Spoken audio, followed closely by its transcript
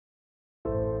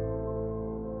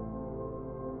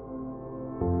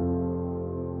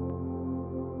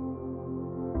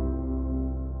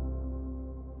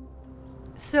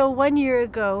So 1 year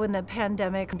ago when the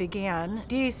pandemic began,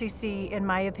 DACC, in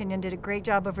my opinion, did a great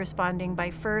job of responding by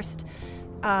first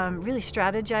really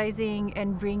strategizing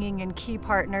and bringing in key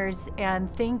partners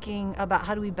and thinking about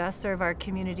how do we best serve our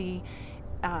community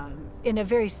in a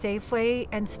very safe way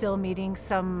and still meeting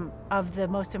some of the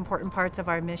most important parts of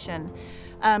our mission.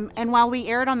 And while we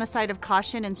erred on the side of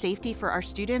caution and safety for our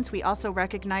students, we also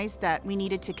recognized that we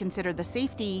needed to consider the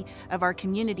safety of our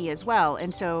community as well.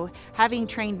 And so having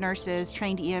trained nurses,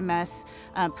 trained EMS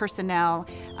personnel,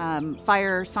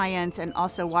 fire science, and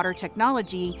also water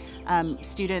technology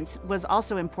students was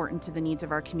also important to the needs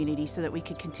of our community so that we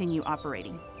could continue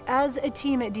operating. As a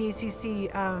team at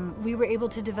DACC, we were able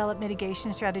to develop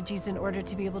mitigation strategies in order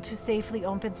to be able to safely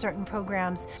open certain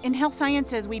programs. In health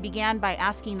sciences, we began by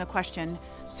asking the question.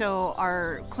 So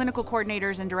our clinical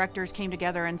coordinators and directors came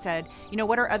together and said, you know,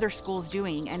 what are other schools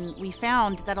doing? And we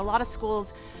found that a lot of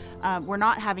schools were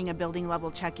not having a building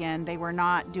level check-in. They were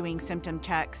not doing symptom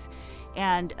checks.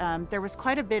 And there was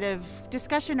quite a bit of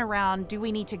discussion around, do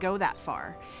we need to go that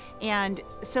far? And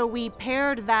so we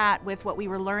paired that with what we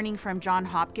were learning from Johns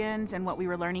Hopkins and what we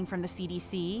were learning from the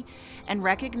CDC, and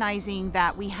recognizing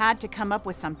that we had to come up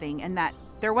with something and that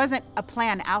there wasn't a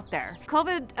plan out there.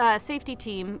 COVID safety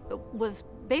team was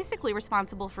basically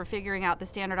responsible for figuring out the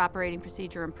standard operating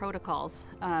procedure and protocols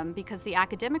because the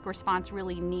academic response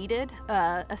really needed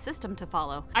a system to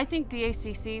follow. I think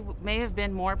DACC may have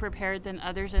been more prepared than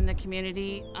others in the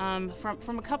community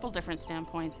from a couple different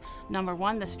standpoints. Number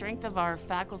one, the strength of our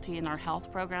faculty in our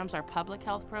health programs, our public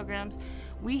health programs.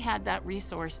 We had that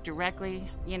resource directly,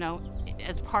 you know,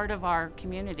 as part of our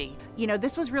community. You know,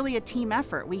 this was really a team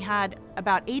effort. We had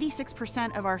about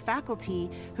 86% of our faculty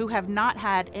who have not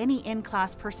had any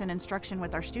in-class person instruction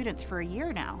with our students for a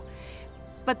year now.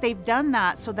 But they've done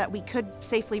that so that we could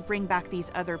safely bring back these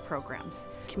other programs.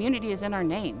 Community is in our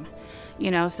name,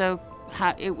 you know, so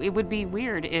it would be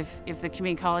weird if the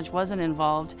community college wasn't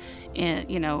involved in,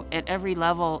 you know, at every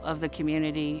level of the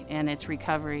community and its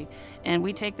recovery. And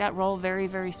we take that role very,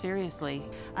 very seriously.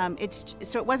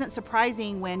 So it wasn't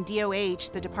surprising when DOH,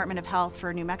 the Department of Health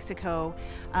for New Mexico,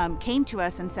 came to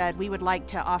us and said we would like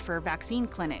to offer vaccine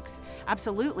clinics.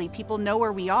 Absolutely, people know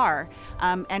where we are,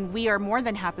 and we are more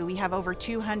than happy. We have over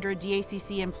 200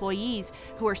 DACC employees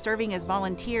who are serving as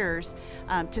volunteers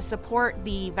to support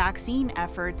the vaccine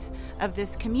efforts of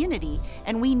this community.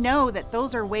 And we know that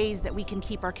those are ways that we can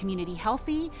keep our community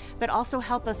healthy, but also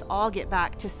help us all get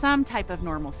back to some type of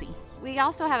normalcy. We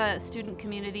also have a student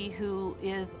community who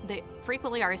they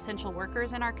frequently are essential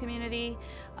workers in our community,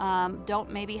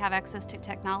 don't maybe have access to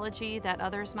technology that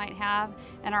others might have,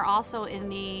 and are also in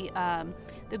the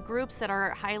groups that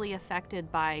are highly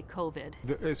affected by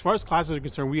COVID. As far as classes are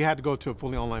concerned, we had to go to a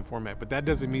fully online format, but that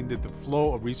doesn't mean that the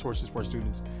flow of resources for our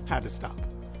students had to stop.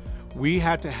 We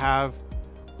had to have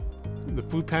the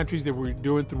food pantries that we're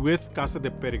doing with Casa de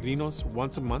Peregrinos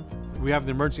once a month. We have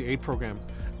the emergency aid program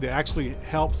that actually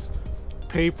helps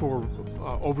pay for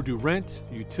overdue rent,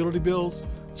 utility bills,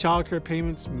 child care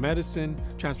payments, medicine,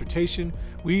 transportation.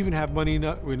 We even have money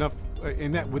enough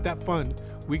in that, with that fund,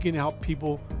 we can help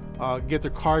people get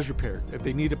their cars repaired if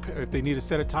they need a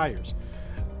set of tires.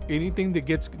 Anything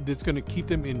that's going to keep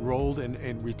them enrolled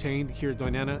and retained here at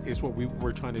Doña Ana is what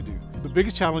we're trying to do. The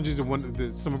biggest challenges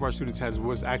that some of our students had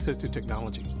was access to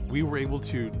technology. We were able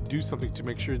to do something to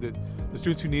make sure that the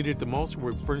students who needed it the most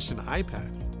were furnished an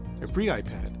iPad, a free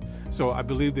iPad. So I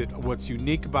believe that what's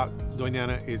unique about Doña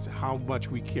Ana is how much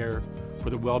we care for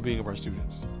the well-being of our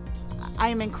students. I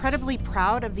am incredibly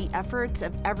proud of the efforts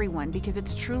of everyone because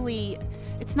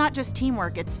it's not just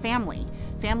teamwork, it's family.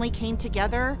 Family came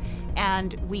together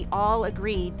and we all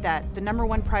agreed that the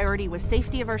 #1 priority was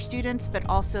safety of our students, but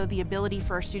also the ability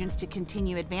for our students to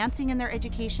continue advancing in their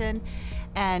education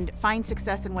and find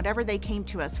success in whatever they came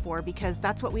to us for, because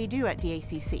that's what we do at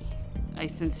DACC. I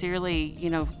sincerely, you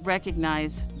know,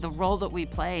 recognize the role that we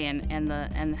play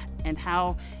and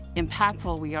how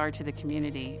impactful we are to the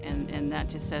community, and that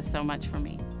just says so much for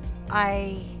me.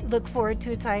 I look forward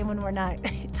to a time when we're not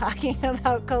talking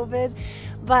about COVID,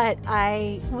 but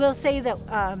I will say that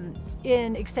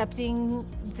in accepting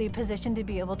the position to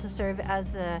be able to serve as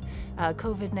the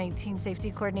COVID-19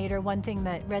 safety coordinator, one thing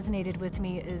that resonated with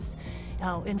me is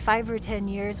in 5 or 10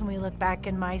 years when we look back,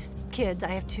 and my kids, I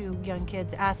have 2 young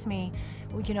kids, ask me,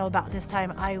 you know, about this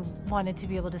time, I wanted to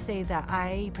be able to say that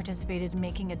I participated in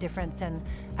making a difference, and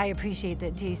I appreciate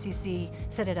that DACC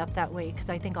set it up that way because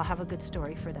I think I'll have a good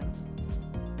story for them.